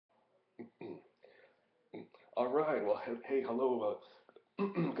All right. Well, hey, hello.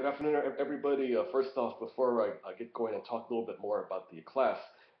 Good afternoon, everybody. First off, before I get going and talk a little bit more about the class,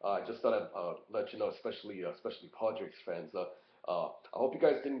 I just thought I'd let you know, especially Padres fans. I hope you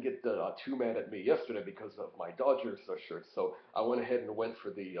guys didn't get too mad at me yesterday because of my Dodgers shirt. So I went ahead and went for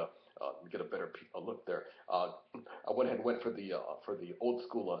the get a better look there. I went ahead and went for the old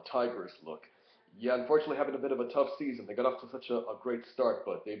school Tigers look. Yeah, unfortunately, having a bit of a tough season. They got off to such a great start,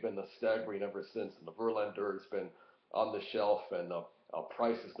 but they've been staggering ever since. And the Verlander has been on the shelf, and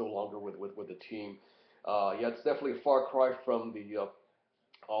Price is no longer with the team. Yeah, it's definitely a far cry from the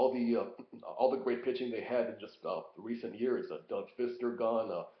all the all the great pitching they had in just recent years. Doug Fister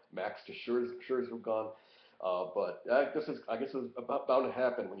gone, Max Scherzer gone. But this is, I guess, it's about bound to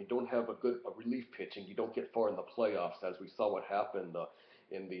happen when you don't have a good relief pitching. You don't get far in the playoffs, as we saw what happened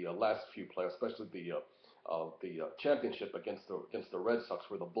in the last few playoffs, especially the championship against the Red Sox,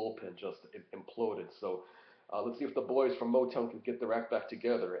 where the bullpen just imploded. So let's see if the boys from Motown can get their act back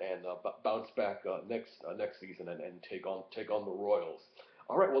together and bounce back next season and take on the Royals.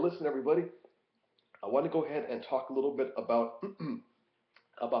 All right, well, listen, everybody. I want to go ahead and talk a little bit about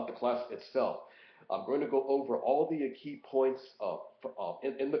about the class itself. I'm going to go over all the key points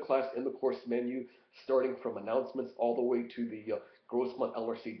in the class, in the course menu, starting from announcements all the way to the Grossman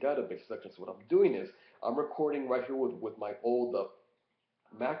LRC database section. So what I'm doing is I'm recording right here with my old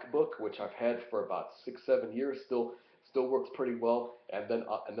MacBook, which I've had for about 6, 7 years, still works pretty well. And then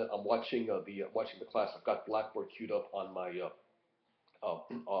I'm watching the class. I've got Blackboard queued up on my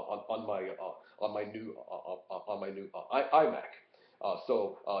new iMac.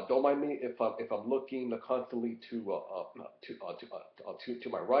 So don't mind me if I'm looking constantly to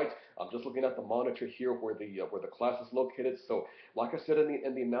my right. I'm just looking at the monitor here where the class is located. So like I said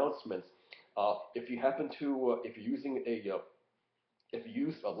in the announcements, if you happen to if you're using if you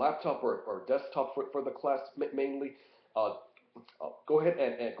use a laptop or desktop for the class mainly, uh, go ahead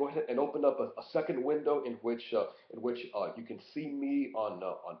and open up a second window in which you can see me on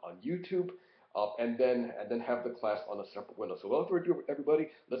YouTube, and then have the class on a separate window. So without further ado, everybody,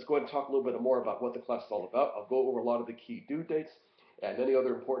 let's go ahead and talk a little bit more about what the class is all about. I'll go over a lot of the key due dates and any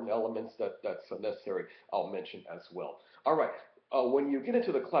other important elements that's necessary. I'll mention as well. All right. When you get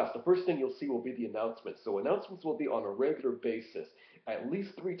into the class, the first thing you'll see will be the announcements. So announcements will be on a regular basis. At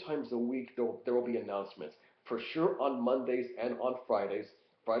least 3 times a week, there will be announcements. For sure on Mondays and on Fridays.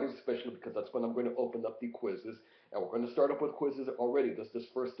 Fridays especially because that's when I'm going to open up the quizzes. And we're going to start up with quizzes already this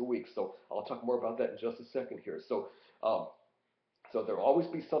first week. So I'll talk more about that in just a second here. Um, so there'll always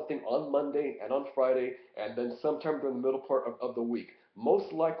be something on Monday and on Friday, and then sometime during the middle part of the week.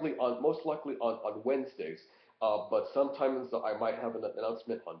 Most likely on Wednesdays. But sometimes I might have an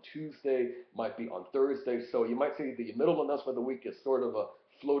announcement on Tuesday, might be on Thursday. So you might say the middle announcement of the week is sort of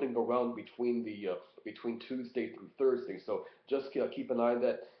floating around between Tuesday through Thursday. So just keep an eye on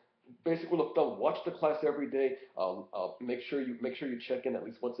that. Basically, look, don't watch the class every day. Make sure you check in at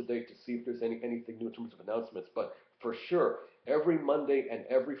least once a day to see if there's anything new in terms of announcements. But for sure, every Monday and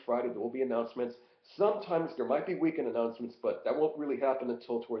every Friday there will be announcements. Sometimes there might be weekend announcements, but that won't really happen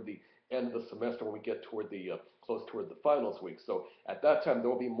until toward the end of the semester when we get toward the close toward the finals week. So at that time there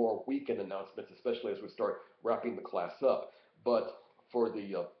will be more weekend announcements, especially as we start wrapping the class up. But for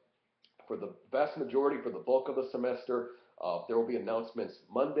the vast majority, for the bulk of the semester, there will be announcements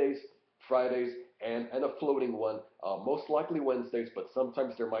Mondays, Fridays, and a floating one, most likely Wednesdays, but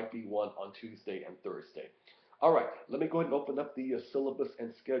sometimes there might be one on Tuesday and Thursday. All right, let me go ahead and open up the syllabus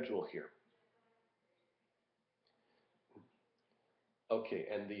and schedule here. Okay,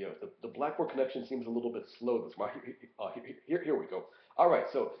 and the Blackboard connection seems a little bit slow this morning. Here we go. All right,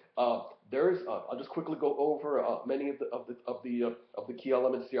 so there's I'll just quickly go over many of the key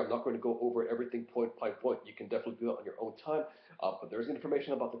elements here. I'm not going to go over everything point by point. You can definitely do it on your own time. But there's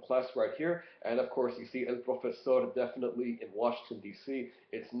information about the class right here, and of course you see El Profesor definitely in Washington D.C.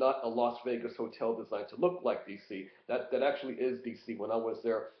 It's not a Las Vegas hotel designed to look like D.C. That actually is D.C. When I was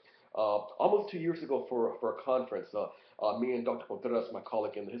there almost 2 years ago for a conference. Me and Dr. Contreras, my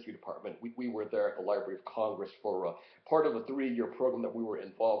colleague in the history department, we were there at the Library of Congress for part of a 3-year program that we were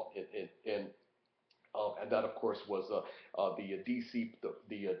involved in. And that, of course, was the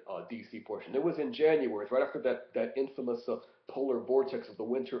DC portion. It was in January, right after that infamous polar vortex of the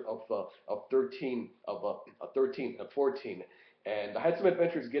winter of 13 and 14. And I had some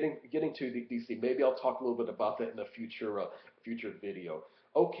adventures getting to the DC. Maybe I'll talk a little bit about that in a future video.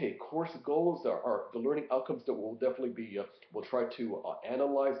 Okay, course goals are the learning outcomes that we'll try to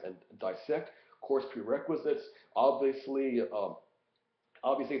analyze and dissect. Course prerequisites, obviously.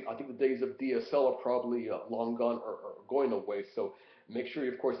 Obviously, I think the days of DSL are probably long gone or going away. So Make sure,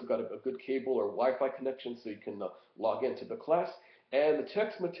 you, of course, you've got a good cable or Wi-Fi connection so you can log into the class. And the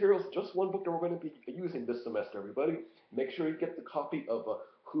text materials, just one book that we're going to be using this semester, everybody. Make sure you get the copy of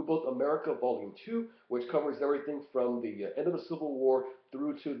Who Built America, Volume 2, which covers everything from the end of the Civil War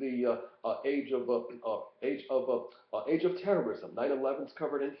through to the age of terrorism. 9/11 is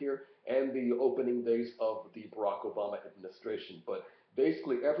covered in here, and the opening days of the Barack Obama administration. But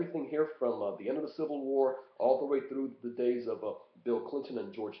basically, everything here from the end of the Civil War all the way through the days of Bill Clinton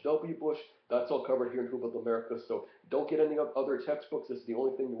and George W. Bush, that's all covered here in Who Built America. So don't get any other textbooks. This is the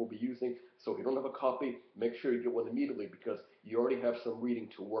only thing that we'll be using. So if you don't have a copy, make sure you get one immediately because you already have some reading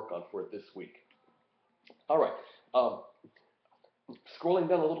to work on for it this week. All right. Scrolling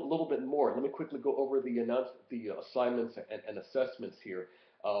down a little bit more, let me quickly go over the assignments and assessments here.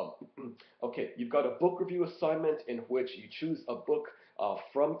 Um, okay, you've got a book review assignment in which you choose a book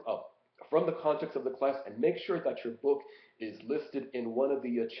from the context of the class and make sure that your book is listed in one of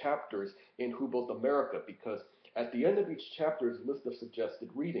the chapters in Who Built America because at the end of each chapter is a list of suggested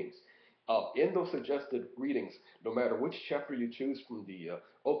readings. In those suggested readings, no matter which chapter you choose, from the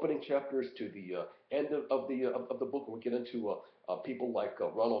opening chapters to the end of the book, and we get into people like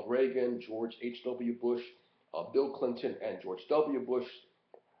Ronald Reagan, George H.W. Bush, Bill Clinton, and George W. Bush.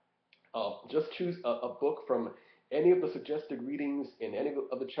 Just choose a book from any of the suggested readings in any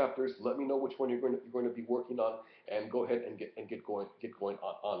of the chapters. Let me know which one you're going to be working on, and go ahead and get going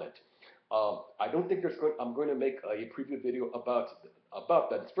on it. I don't think I'm going to make a preview video about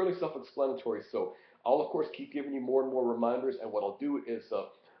that. It's fairly self-explanatory. So I'll of course keep giving you more and more reminders, and what I'll do is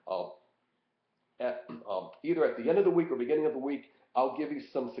either at the end of the week or beginning of the week, I'll give you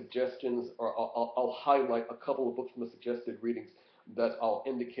some suggestions, or I'll highlight a couple of books from the suggested readings that I'll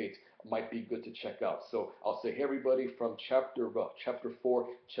indicate might be good to check out. So I'll say, hey everybody, from chapter 4,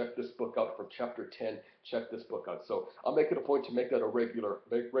 check this book out. From chapter 10, check this book out. So I'll make it a point to make that a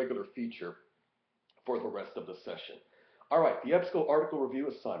regular feature for the rest of the session. All right, the EBSCO article review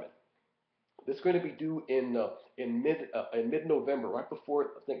assignment. This is going to be due in mid November, right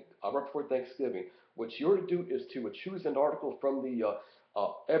before Thanksgiving. What you're to do is to choose an article from the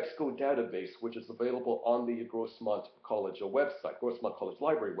EBSCO database, which is available on the Grossmont College website, Grossmont College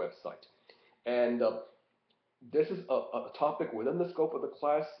Library website. And this is a topic within the scope of the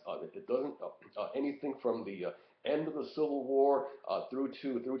class. It doesn't anything from the end of the Civil War through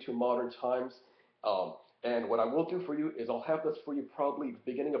to modern times. And what I will do for you is I'll have this for you probably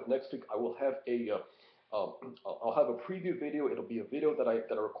beginning of next week. I will have um, I'll have a preview video. It'll be a video that I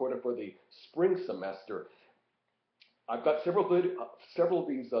recorded for the spring semester. I've got several of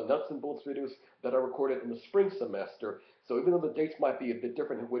these nuts and bolts videos that I recorded in the spring semester. So even though the dates might be a bit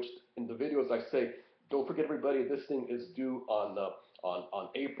different, in which in the videos I say, don't forget everybody, this thing is due on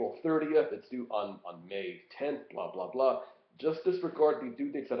April 30th. It's due on May 10th. Blah blah blah. Just disregard the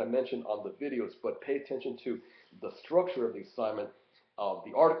due dates that I mentioned on the videos, but pay attention to the structure of the assignment,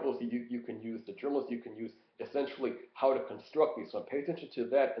 the articles that you can use, the journals you can use, essentially how to construct these. So pay attention to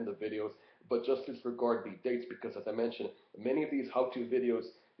that in the videos, but just disregard the dates because, as I mentioned, many of these how-to videos,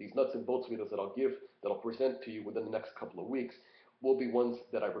 these nuts and bolts videos that I'll present to you within the next couple of weeks, will be ones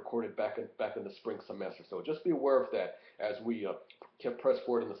that I recorded back in the spring semester. So just be aware of that as we press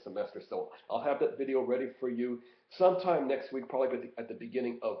forward in the semester. So I'll have that video ready for you sometime next week, probably at the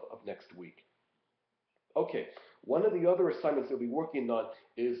beginning of next week. Okay, one of the other assignments that we'll be working on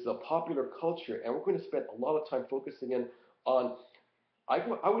is popular culture, and we're going to spend a lot of time focusing in on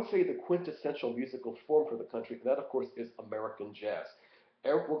I would say the quintessential musical form for the country, and that, of course, is American jazz.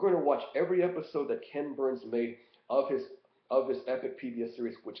 We're going to watch every episode that Ken Burns made of his epic PBS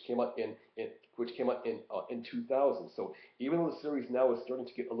series, which came out in 2000. So even though the series now is starting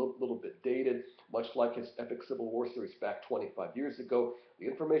to get a little bit dated, much like his epic Civil War series back 25 years ago, the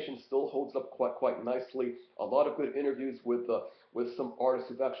information still holds up quite nicely. A lot of good interviews with some artists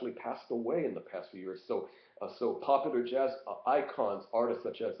who've actually passed away in the past few years. So popular jazz icons, artists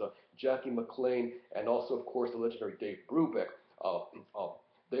such as Jackie McLean, and also, of course, the legendary Dave Brubeck. Uh, uh,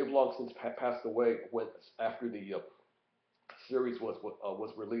 they've long since passed away after the series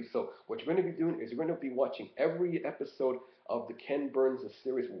was released. So what you're going to be doing is you're going to be watching every episode of the Ken Burns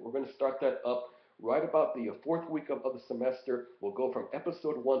series. We're going to start that up right about the fourth week of the semester. We'll go from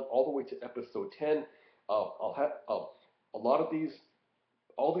episode 1 all the way to episode 10. I'll have a lot of these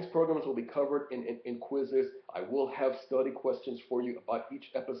all these programs will be covered in quizzes. I will have study questions for you about each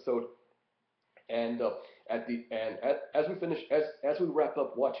episode. And as we finish, as we wrap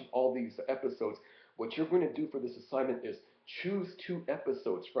up watching all these episodes, what you're going to do for this assignment is choose 2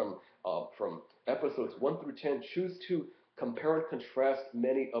 episodes from episodes 1 through 10. Choose to compare and contrast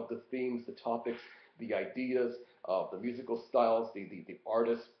many of the themes, the topics, the ideas the musical styles, the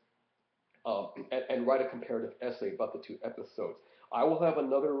artists, and write a comparative essay about the two episodes. I will have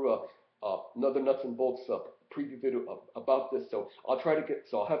another nuts and bolts preview video about this, so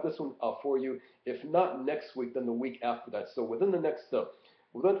I'll have this one for you. If not next week, then the week after that. So within the next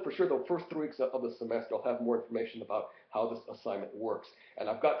within for sure the first 3 weeks of the semester, I'll have more information about how this assignment works. And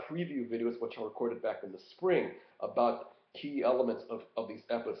I've got preview videos which I recorded back in the spring about key elements of these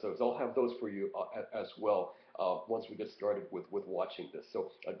episodes. I'll have those for you as well once we get started with watching this.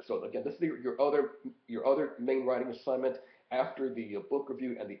 So again, this is your other main writing assignment. After the book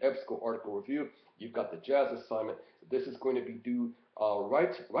review and the EBSCO article review, you've got the jazz assignment. This is going to be due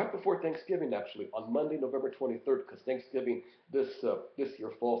right before Thanksgiving, actually, on Monday, November 23rd, because Thanksgiving this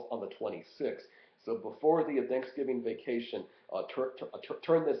year falls on the 26th. So before the Thanksgiving vacation,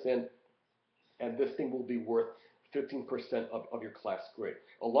 turn this in, and this thing will be worth 15% of your class grade.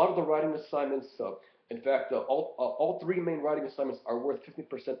 A lot of the writing assignments, in fact, all three main writing assignments are worth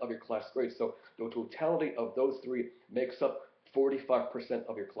 50% of your class grade. So the totality of those three makes up 45%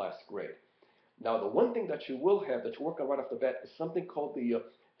 of your class grade. Now, the one thing that you will have that you work on right off the bat is something called the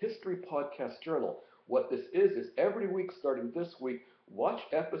History Podcast Journal. What this is every week starting this week, watch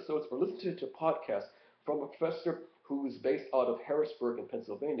episodes or listen to podcasts from a professor who's based out of Harrisburg in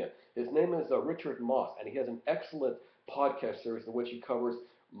Pennsylvania. His name is Richard Moss, and he has an excellent podcast series in which he covers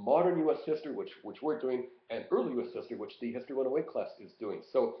modern U.S. history, which we're doing, and early U.S. history, which the History 108 class is doing.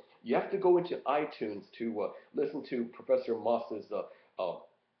 So you have to go into iTunes to listen to Professor Moss's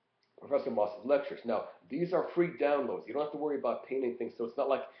lectures. Now, these are free downloads. You don't have to worry about paying anything, so it's not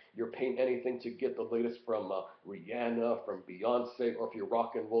like you're paying anything to get the latest from Rihanna, from Beyonce, or if you're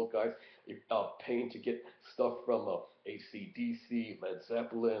rock and roll guys, you're paying to get stuff from AC/DC, Led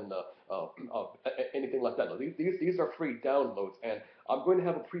Zeppelin, anything like that. No, these are free downloads, and I'm going to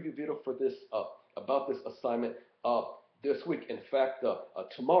have a preview video for this about this assignment this week. In fact,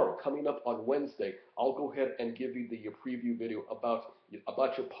 tomorrow, coming up on Wednesday, I'll go ahead and give you the preview video about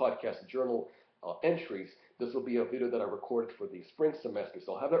your podcast journal entries. This will be a video that I recorded for the spring semester,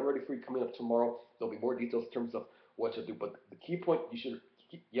 so I'll have that ready for you coming up tomorrow. There'll be more details in terms of what to do, but the key point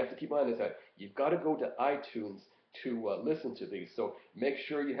you have to keep in mind is that you've got to go to iTunes to listen to these. So make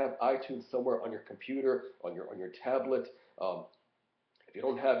sure you have iTunes somewhere on your computer, on your tablet. If you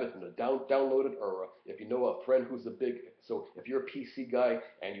don't have it, download it, or if you know a friend who's so if you're a PC guy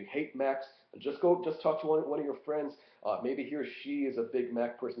and you hate Macs, just talk to one of your friends. Maybe he or she is a big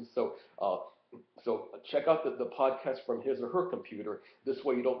Mac person, so check out the podcast from his or her computer. This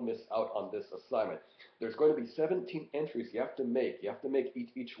way you don't miss out on this assignment. There's going to be 17 entries you have to make. You have to make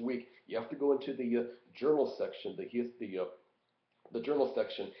each week. You have to go into the journal section, the journal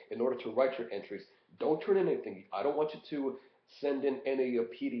section, in order to write your entries. Don't turn in anything. I don't want you to send in any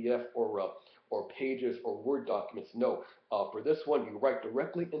PDF or pages or Word documents. No. For this one, you write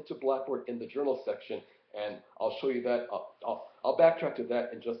directly into Blackboard in the journal section, and I'll show you that. I'll backtrack to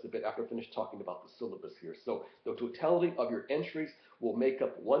that in just a bit after I finish talking about the syllabus here. So the totality of your entries will make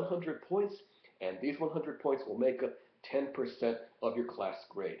up 100 points, and these 100 points will make up 10% of your class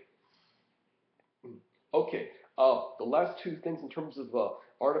grade. Okay, the last two things in terms of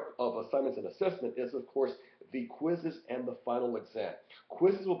assignments and assessment is, of course, the quizzes and the final exam.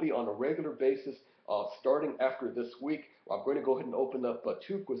 Quizzes will be on a regular basis starting after this week. I'm going to go ahead and open up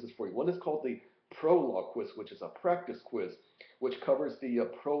two quizzes for you. One is called the prologue quiz, which is a practice quiz, which covers the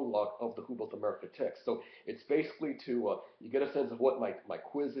prologue of the Who Built America text. So it's basically you get a sense of what my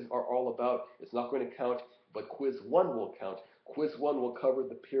quizzes are all about. It's not going to count, but quiz one will count. Quiz one will cover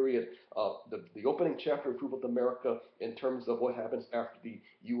the period, the opening chapter of Who Built America in terms of what happens after the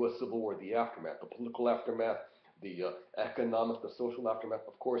U.S. Civil War, the aftermath, the political aftermath, the economic, the social aftermath,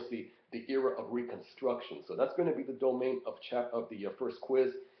 of course, the era of Reconstruction. So that's going to be the domain of the first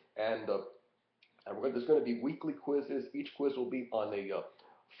quiz, and there's going to be weekly quizzes. Each quiz will be on a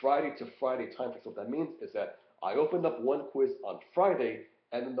Friday to Friday time frame. So what that means is that I opened up one quiz on Friday,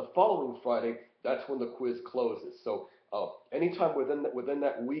 and then the following Friday, that's when the quiz closes. So anytime within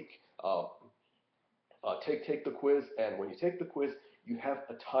that week, take the quiz, and when you take the quiz, you have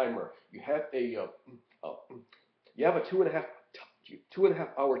a timer. You have a 2.5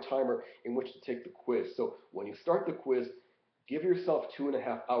 hour timer in which to take the quiz. So when you start the quiz, give yourself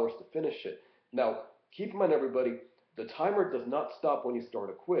 2.5 hours to finish it. Now, keep in mind, everybody, the timer does not stop when you start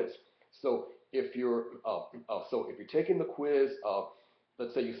a quiz. So if you're taking the quiz,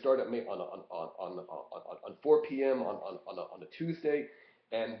 let's say you start at on 4 p.m. on a Tuesday,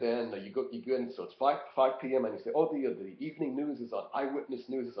 and then you go in, so it's 5 p.m. and you say, oh, the evening news is on, Eyewitness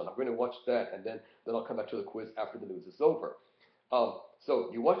News is on. I'm going to watch that, and then I'll come back to the quiz after the news is over.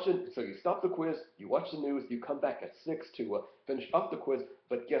 So so you stop the quiz, you watch the news, you come back at 6 to finish up the quiz.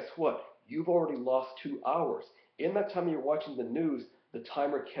 But guess what? You've already lost 2 hours. In that time you're watching the news, the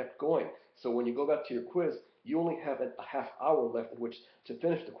timer kept going. So when you go back to your quiz, you only have a half hour left in which to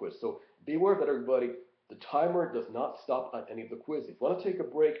finish the quiz. So be aware that everybody, the timer does not stop on any of the quiz. If you want to take a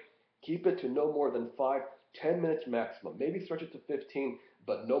break, keep it to no more than 5, 10 minutes maximum. Maybe stretch it to 15,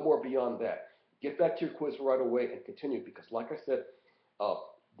 but no more beyond that. Get back to your quiz right away and continue because, like I said, uh,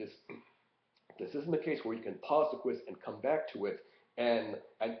 this this isn't the case where you can pause the quiz and come back to it and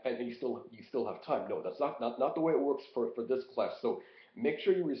you still have time. No, that's not the way it works for this class. So make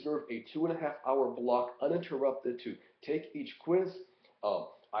sure you reserve a 2.5 hour block uninterrupted to take each quiz. Um,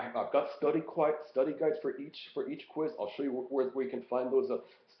 I've got study guides for each quiz. I'll show you where you can find those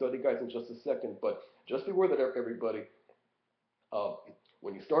study guides in just a second. But just be aware that everybody, uh,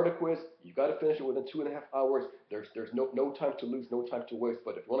 when you start a quiz, you got to finish it within 2.5 hours. There's no time to lose, no time to waste.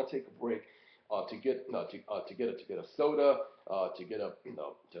 But if you want to take a break, to get a soda, to get a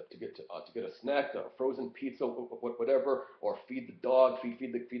snack, a frozen pizza, whatever, or feed the dog, feed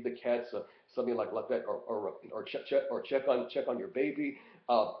the cats, something like that, or check on your baby.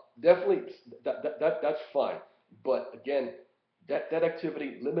 Definitely that's fine. But again, that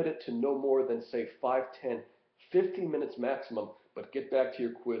activity limited to no more than say 5, 10, 15 minutes maximum, but get back to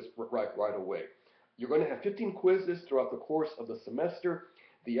your quiz right away. You're going to have 15 quizzes throughout the course of the semester.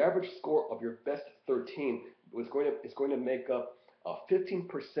 The average score of your best 13 is going to make up 15%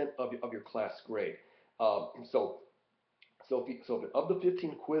 of your class grade. Um, so so of the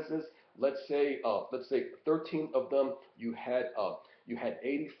 15 quizzes, let's say 13 of them you had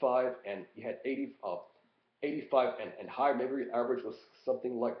 85 and you had 85 and higher. Maybe your average was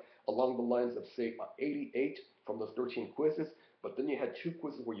something like along the lines of say 88 from those 13 quizzes. But then you had two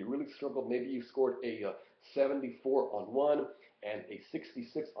quizzes where you really struggled. Maybe you scored a 74 on one and a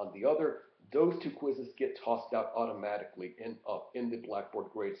 66 on the other. Those two quizzes get tossed out automatically in the Blackboard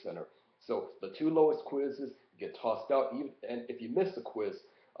Grade Center. So the two lowest quizzes get tossed out. Even, and if you miss a quiz,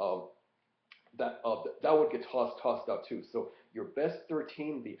 um, that would get tossed out too. So your best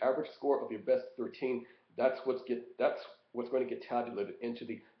 13, the average score of your best 13, that's what's going to get tabulated into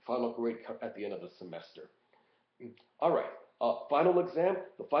the final grade at the end of the semester. All right. Final exam.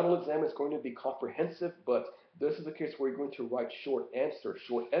 The final exam is going to be comprehensive, but this is a case where you're going to write short answer,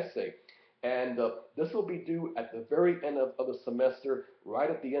 short essay. And this will be due at the very end of the semester, right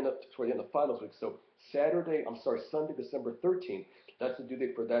at the end of, toward the end of finals week. So Sunday, December 13th, that's the due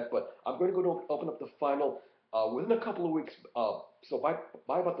date for that. But I'm going to go to open up the final within a couple of weeks. So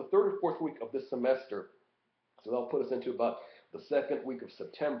by about the third or fourth week of this semester, so that'll put us into about the second week of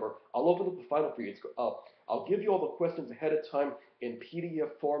September. I'll open up the final for you. I'll give you all the questions ahead of time in PDF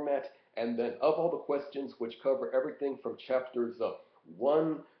format, and then of all the questions, which cover everything from chapters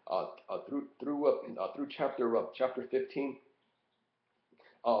 1 through chapter 15,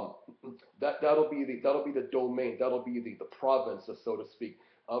 um, that'll be the domain, that'll be the province, so to speak,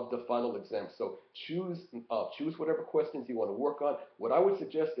 of the final exam. So choose whatever questions you want to work on. What I would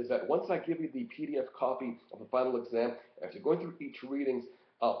suggest is that once I give you the PDF copy of the final exam, as you're going through each readings,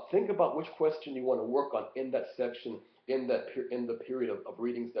 think about which question you want to work on in that section, in the period of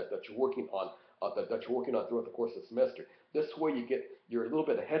readings that you're working on. That you're working on throughout the course of the semester. This way, you're a little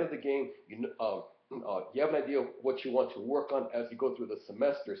bit ahead of the game. You have an idea of what you want to work on as you go through the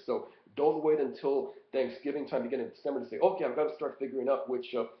semester. So don't wait until Thanksgiving time, beginning of December, to say, okay, I've got to start figuring out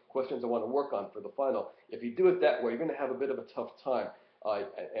which questions I want to work on for the final. If you do it that way, you're going to have a bit of a tough time,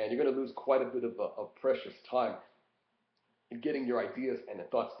 and you're going to lose quite a bit of precious time in getting your ideas and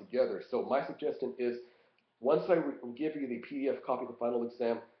thoughts together. So my suggestion is once I give you the PDF copy of the final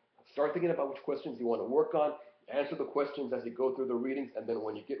exam, start thinking about which questions you want to work on, answer the questions as you go through the readings, and then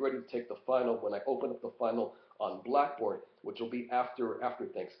when you get ready to take the final, when I open up the final on Blackboard, which will be after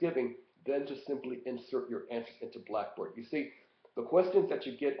Thanksgiving, then just simply insert your answers into Blackboard. You see, the questions that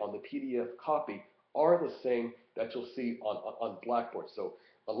you get on the PDF copy are the same that you'll see on Blackboard. So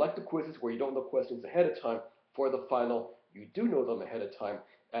unlike the quizzes where you don't know questions ahead of time, for the final, you do know them ahead of time.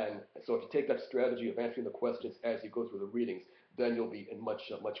 And so if you take that strategy of answering the questions as you go through the readings, then you'll be in much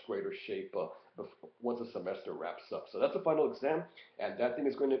greater shape once the semester wraps up. So that's the final exam, and that thing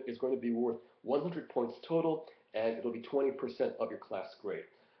is going to be worth 100 points total, and it'll be 20% of your class grade.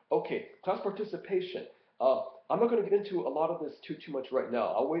 Okay, class participation. I'm not going to get into a lot of this too much right now.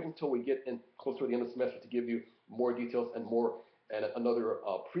 I'll wait until we get in closer to the end of the semester to give you more details and another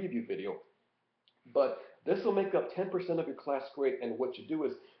preview video. But this will make up 10% of your class grade, and what you do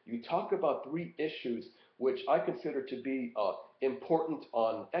is you talk about three issues which I consider to be important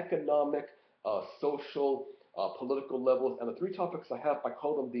on economic, social, political levels. And the three topics I have, I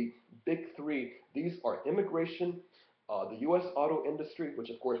call them the big three. These are immigration, the U.S. auto industry, which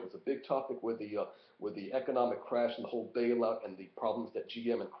of course was a big topic with the economic crash and the whole bailout and the problems that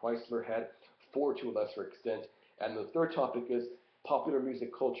GM and Chrysler had, Ford to a lesser extent. And the third topic is popular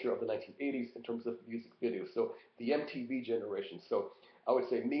music culture of the 1980s in terms of music videos. So the MTV generation. So I would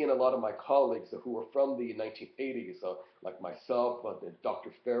say me and a lot of my colleagues who were from the 1980s, like myself,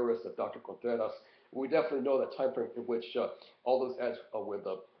 Dr. Ferris, Dr. Contreras, we definitely know that time frame in which all those ads with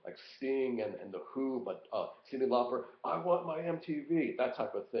like Sting and the Who, but Cyndi Lauper, I want my MTV, that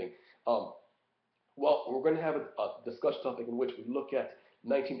type of thing. Um, well, we're going to have a discussion topic in which we look at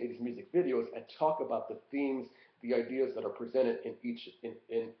 1980s music videos and talk about the themes, the ideas that are presented in each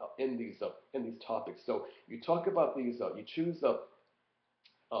in these topics. So you talk about these, uh, you choose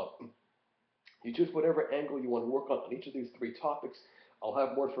whatever angle you want to work on each of these three topics. I'll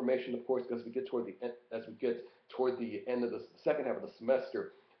have more information, of course, as we get toward the end, of the second half of the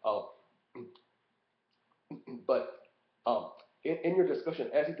semester. Uh, but um, in your discussion,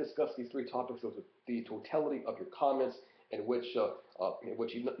 as you discuss these three topics, with the totality of your comments, in which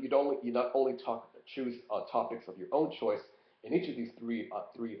you not only choose topics of your own choice in each of these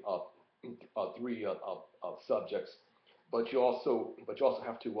subjects, but you also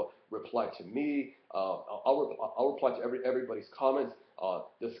have to reply to me. I'll reply to everybody's comments.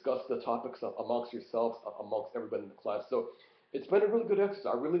 Discuss the topics amongst yourselves, amongst everybody in the class. So it's been a really good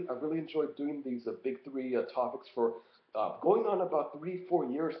exercise. I really enjoyed doing these big three topics for going on about 3 4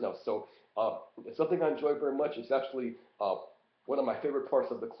 years now. So it's something I enjoy very much. It's actually one of my favorite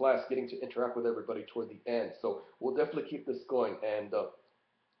parts of the class, getting to interact with everybody toward the end. So we'll definitely keep this going. And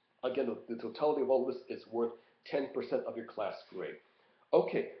again, the totality of all this is worth 10% of your class grade.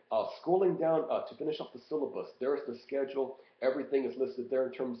 Okay, scrolling down to finish off the syllabus, there's the schedule. Everything is listed there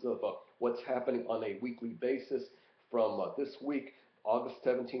in terms of what's happening on a weekly basis from this week, August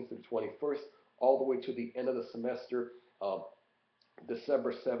 17th to the 21st, all the way to the end of the semester, um,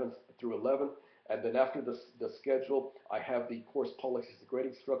 December 7th through 11th. And then after the schedule, I have the course policies, the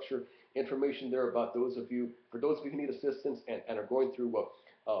grading structure, information there about for those of you who need assistance and are going through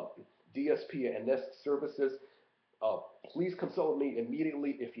DSP and NEST services. uh, Please consult with me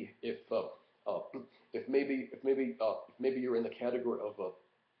immediately uh, if maybe you're in the category of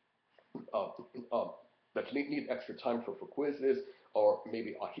uh, that you need extra time for quizzes, or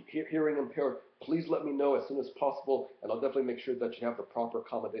maybe hearing impaired, please let me know as soon as possible, and I'll definitely make sure that you have the proper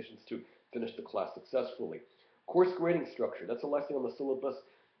accommodations to finish the class successfully. Course grading structure, that's the last thing on the syllabus.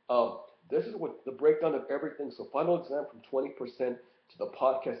 Um, this is what the breakdown of everything. So final exam from 20% to the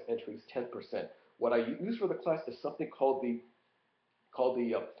podcast entries 10%. What I use for the class is something called the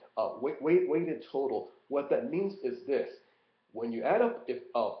weighted total. What that means is this: when you add up, if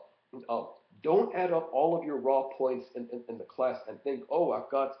don't add up all of your raw points in the class and think, oh, I've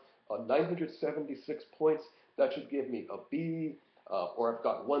got 976 points, that should give me a B, or I've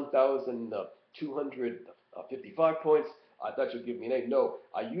got 1,255 points, that should give me an A. No,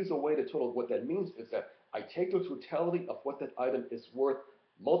 I use a weighted total. What that means is that I take the totality of what that item is worth,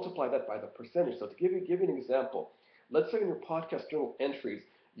 multiply that by the percentage. So to give you an example, let's say in your podcast journal entries,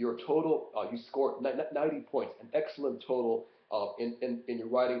 your total, you scored 90 points, an excellent total in your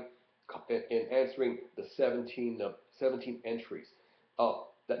writing, in answering the 17 entries.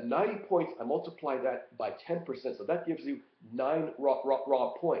 That 90 points, I multiply that by 10%, so that gives you 9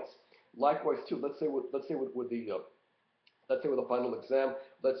 raw points. Likewise, too, let's say with a final exam,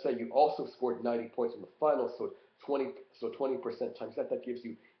 let's say you also scored 90 points in the final, so 20% times that, that gives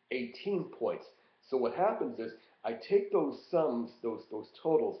you 18 points. So what happens is I take those sums, those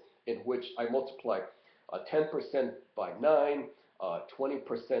totals, in which I multiply 10% by 9,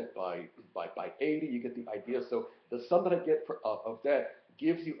 20% by 80. You get the idea. So the sum that I get of that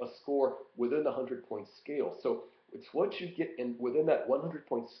gives you a score within the 100-point scale. So it's what you get within that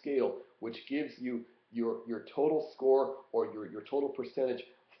 100-point scale, which gives you your total score, or your total percentage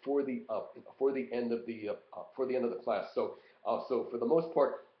for the end of the class. So for the most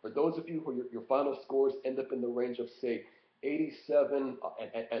part, for those of you who your final scores end up in the range of say 87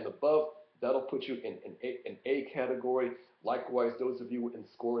 and above, that'll put you in an A category. Likewise, those of you in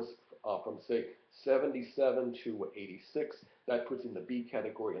scores from say 77 to 86, that puts you in the B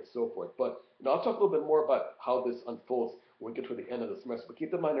category, and so forth. But I'll talk a little bit more about how this unfolds when we get to the end of the semester. But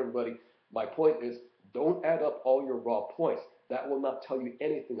keep in mind, everybody, my point is, don't add up all your raw points. That will not tell you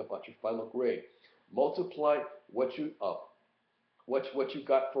anything about your final grade. Multiply what you what you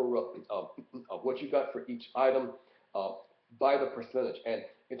got for what you got for each item uh, by the percentage. And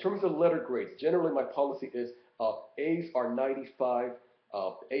in terms of letter grades, generally my policy is A's are 95,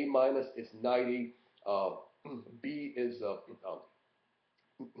 A minus is 90, B is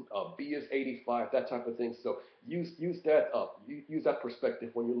B is 85, that type of thing. So use that perspective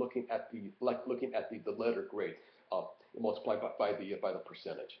when you're looking at the letter grade, uh, multiplied by the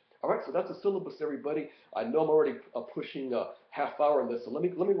percentage. All right, so that's the syllabus, everybody. I know I'm already pushing a half hour on this, so let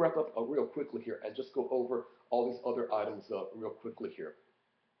me wrap up real quickly here and just go over all these other items real quickly here.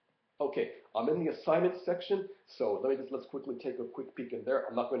 Okay, I'm in the assignment section, so let's quickly take a quick peek in there.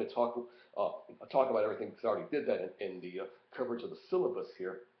 I'm not going to talk about everything because I already did that in the coverage of the syllabus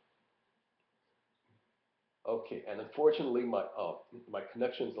here. Okay, and unfortunately, my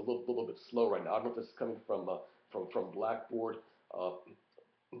connection is a little bit slow right now. I don't know if this is coming from Blackboard, uh,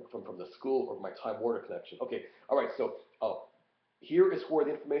 from the school, or my Time Warner connection. Okay, all right. So here is where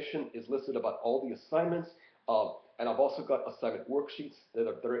the information is listed about all the assignments, and I've also got assignment worksheets that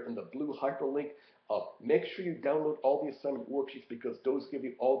are in the blue hyperlink. Make sure you download all the assignment worksheets because those give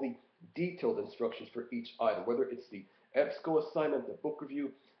you all the detailed instructions for each item, whether it's the EBSCO assignment, the book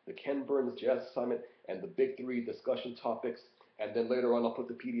review, the Ken Burns jazz assignment, and the big three discussion topics. And then later on, I'll put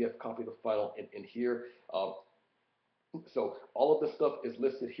the PDF copy of the file in here. So all of this stuff is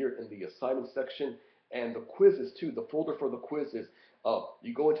listed here in the assignment section, and the quizzes too. The folder for the quizzes,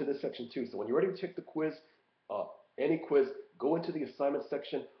 you go into this section too. So when you're ready to take the quiz, uh, any quiz, go into the assignment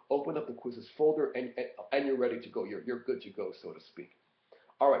section, open up the quizzes folder, and you're ready to go. You're good to go, so to speak.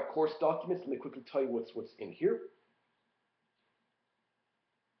 All right, course documents. Let me quickly tell you what's in here.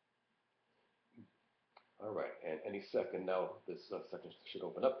 All right, and any second now, this section should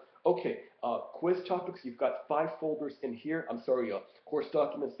open up. Okay, quiz topics, you've got 5 folders in here. I'm sorry, course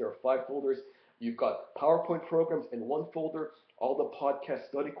documents, there are 5 folders. You've got PowerPoint programs in one folder, all the podcast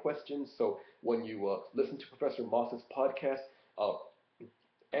study questions. So when you listen to Professor Moss's podcast, uh,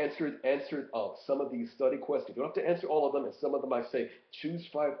 answered some of these study questions. You don't have to answer all of them, and some of them I say choose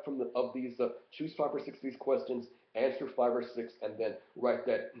 5 choose 5 or 6 of these questions, answer 5 or 6, and then write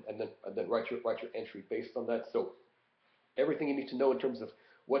your entry based on that. So everything you need to know in terms of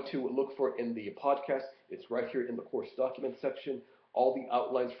what to look for in the podcast, it's right here in the course document section. All the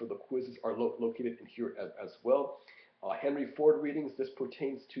outlines for the quizzes are located in here as well. Henry Ford readings. This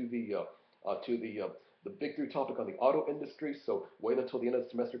pertains to the big three topic on the auto industry. So wait until the end of the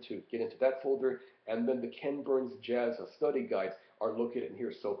semester to get into that folder. And then the Ken Burns Jazz study guides are located in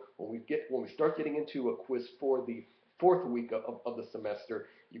here. So when we start getting into a quiz for the fourth week of the semester,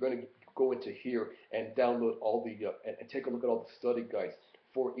 you're going to go into here and download all the and take a look at all the study guides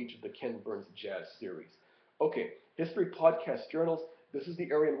for each of the Ken Burns Jazz series. Okay, history podcast journals. This is the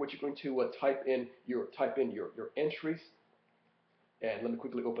area in which you're going to type in your entries. And let me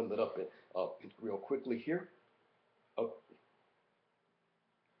quickly open that up real quickly here. Oh,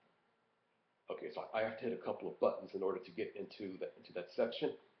 okay, so I have to hit a couple of buttons in order to get into that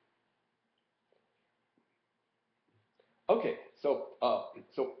section. Okay, so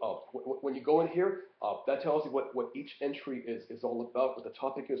when you go in here, that tells you what each entry is all about, what the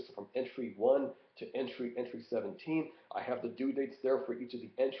topic is from entry 1 to entry 17. I have the due dates there for each of the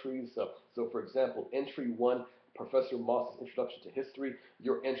entries. So for example, entry 1, Professor Moss's Introduction to History.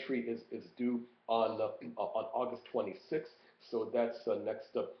 Your entry is due on August 26th. So that's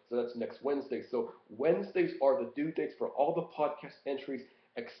next Wednesday. So Wednesdays are the due dates for all the podcast entries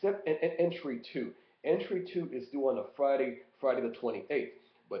except entry 2. Entry 2 is due on a Friday the 28th.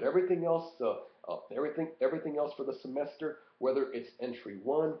 But everything else for the semester, whether it's entry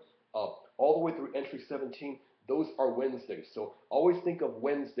 1, all the way through entry 17, those are Wednesdays. So always think of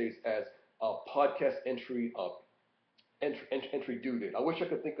Wednesdays as podcast entry due date. I wish I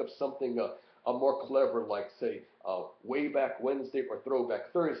could think of something more clever, like say way back Wednesday or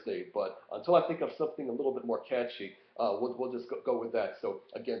throwback Thursday. But until I think of something a little bit more catchy, we'll just go with that. So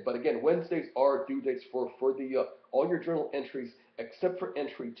again, Wednesdays are due dates for the all your journal entries except for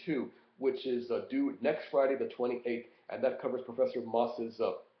entry 2, which is due next Friday the 28th, and that covers Professor Moss's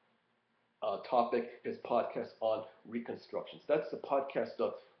topic, his podcast on reconstructions. That's the podcast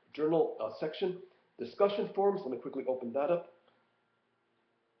journal section. Discussion forums. Let me quickly open that up.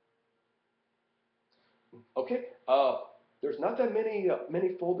 Okay. There's not that many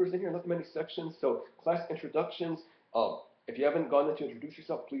folders in here, not that many sections. So class introductions. If you haven't gone in to introduce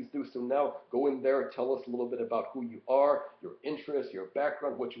yourself, please do so now. Go in there, tell us a little bit about who you are, your interests, your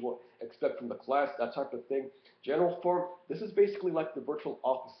background, what you will expect from the class, that type of thing. General form. This is basically like the virtual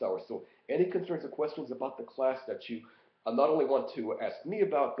office hour. So any concerns or questions about the class that you not only want to ask me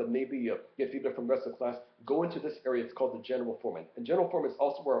about, but maybe get feedback from the rest of the class, go into this area. It's called the general form. And general form is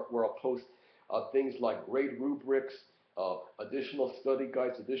also where I'll post things like grade rubrics, additional study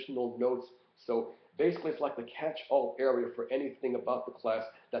guides, additional notes. So basically, it's like the catch-all area for anything about the class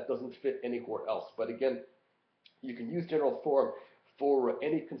that doesn't fit anywhere else. But again, You can use general forum for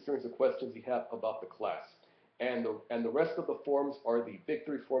any concerns or questions you have about the class. And the rest of the forums are the big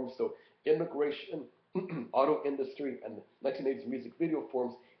three forums. So immigration, auto industry, and the 1980s music video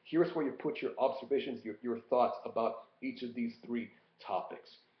forums. Here's where you put your observations, your thoughts about each of these three topics.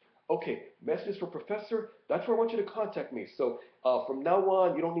 Okay, messages for Professor. That's where I want you to contact me. So from now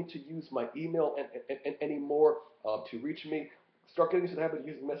on, you don't need to use my email anymore to reach me. Start getting into the habit of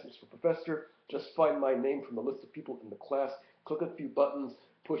using messages for Professor. Just find my name from the list of people in the class. Click a few buttons,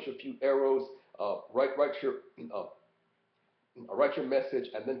 push a few arrows, uh, write your message,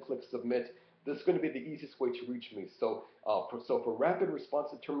 and then click submit. This is going to be the easiest way to reach me. So for rapid response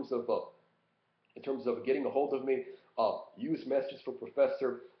in terms of getting a hold of me, use messages for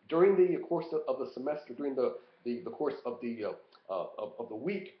Professor during the course of the semester, during the course of the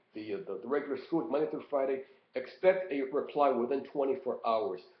week, the regular school, Monday through Friday. Expect a reply within 24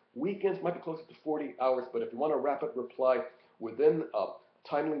 hours. Weekends might be closer to 40 hours, but if you want a rapid reply within a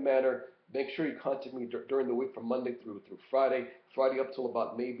timely manner, make sure you contact me during the week from Monday through Friday. Friday up till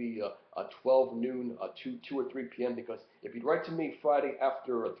about maybe 12 noon, 2 or 3 p.m. Because if you write to me Friday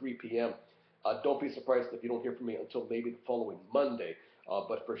after 3 p.m., don't be surprised if you don't hear from me until maybe the following Monday.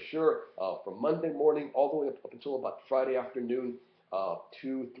 But for sure, from Monday morning all the way up until about Friday afternoon,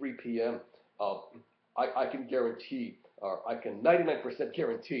 2, 3 p.m., uh, I can guarantee, or I can 99%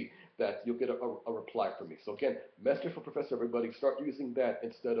 guarantee that you'll get a reply from me. So again, message for Professor, everybody. Start using that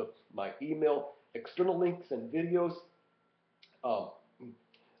instead of my email. External links and videos. Um,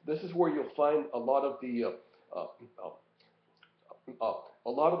 this is where you'll find a lot of uh, uh, uh, a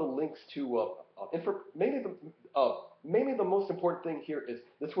lot of the links to mainly the most important thing here is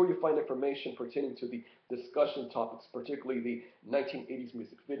this is where you find information pertaining to the discussion topics, particularly the 1980s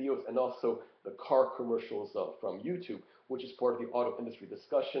music videos and also the car commercials from YouTube, which is part of the auto industry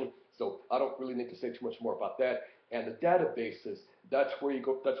discussion. So I don't really need to say too much more about that. And the databases, that's where you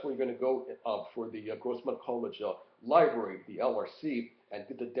go. That's where you're going to go for the Grossman College library, the LRC, and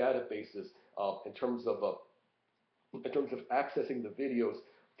get the databases in terms of accessing the videos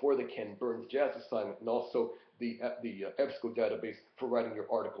for the Ken Burns Jazz Assignment, and also the EBSCO database for writing your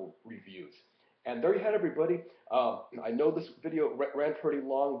article reviews. And there you have it, everybody. I know this video ran pretty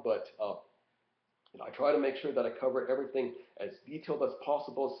long, but I try to make sure that I cover everything as detailed as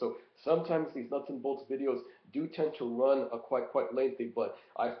possible. So sometimes these nuts and bolts videos do tend to run quite lengthy, but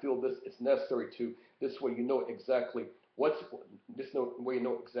I feel this is necessary to this way you know exactly what's this way you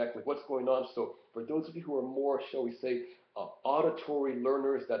know exactly what's going on. So for those of you who are more, shall we say, auditory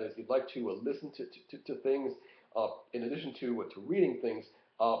learners, that is, you'd like to listen to things in addition to reading things.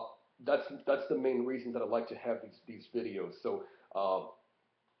 That's the main reason that I like to have these videos. So.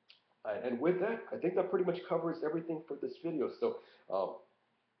 And with that, I think that pretty much covers everything for this video. So,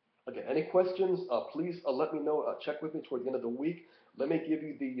 again, any questions, please let me know. Check with me toward the end of the week. Let me give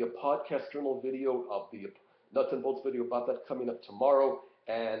you the podcast journal video of the nuts and bolts video about that coming up tomorrow.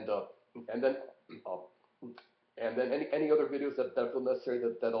 And then uh, and then any other videos that feel necessary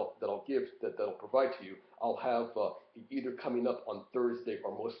that'll provide to you, I'll have either coming up on Thursday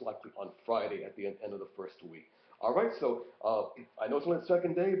or most likely on Friday at the end of the first week. All right, so I know it's only the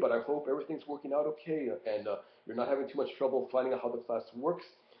second day, but I hope everything's working out okay and you're not having too much trouble finding out how the class works.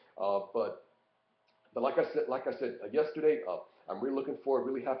 But like I said yesterday, I'm really looking forward,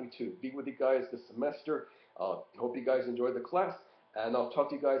 really happy to be with you guys this semester. Hope you guys enjoyed the class, and I'll talk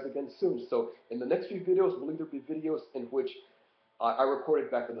to you guys again soon. So in the next few videos, will either be videos in which I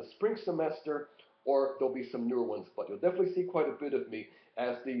recorded back in the spring semester, or there'll be some newer ones. But you'll definitely see quite a bit of me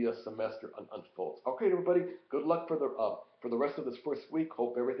as the semester unfolds. Okay, everybody, good luck for the rest of this first week.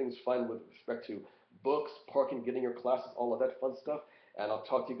 Hope everything's fine with respect to books, parking, getting your classes, all of that fun stuff. And I'll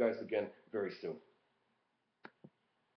talk to you guys again very soon.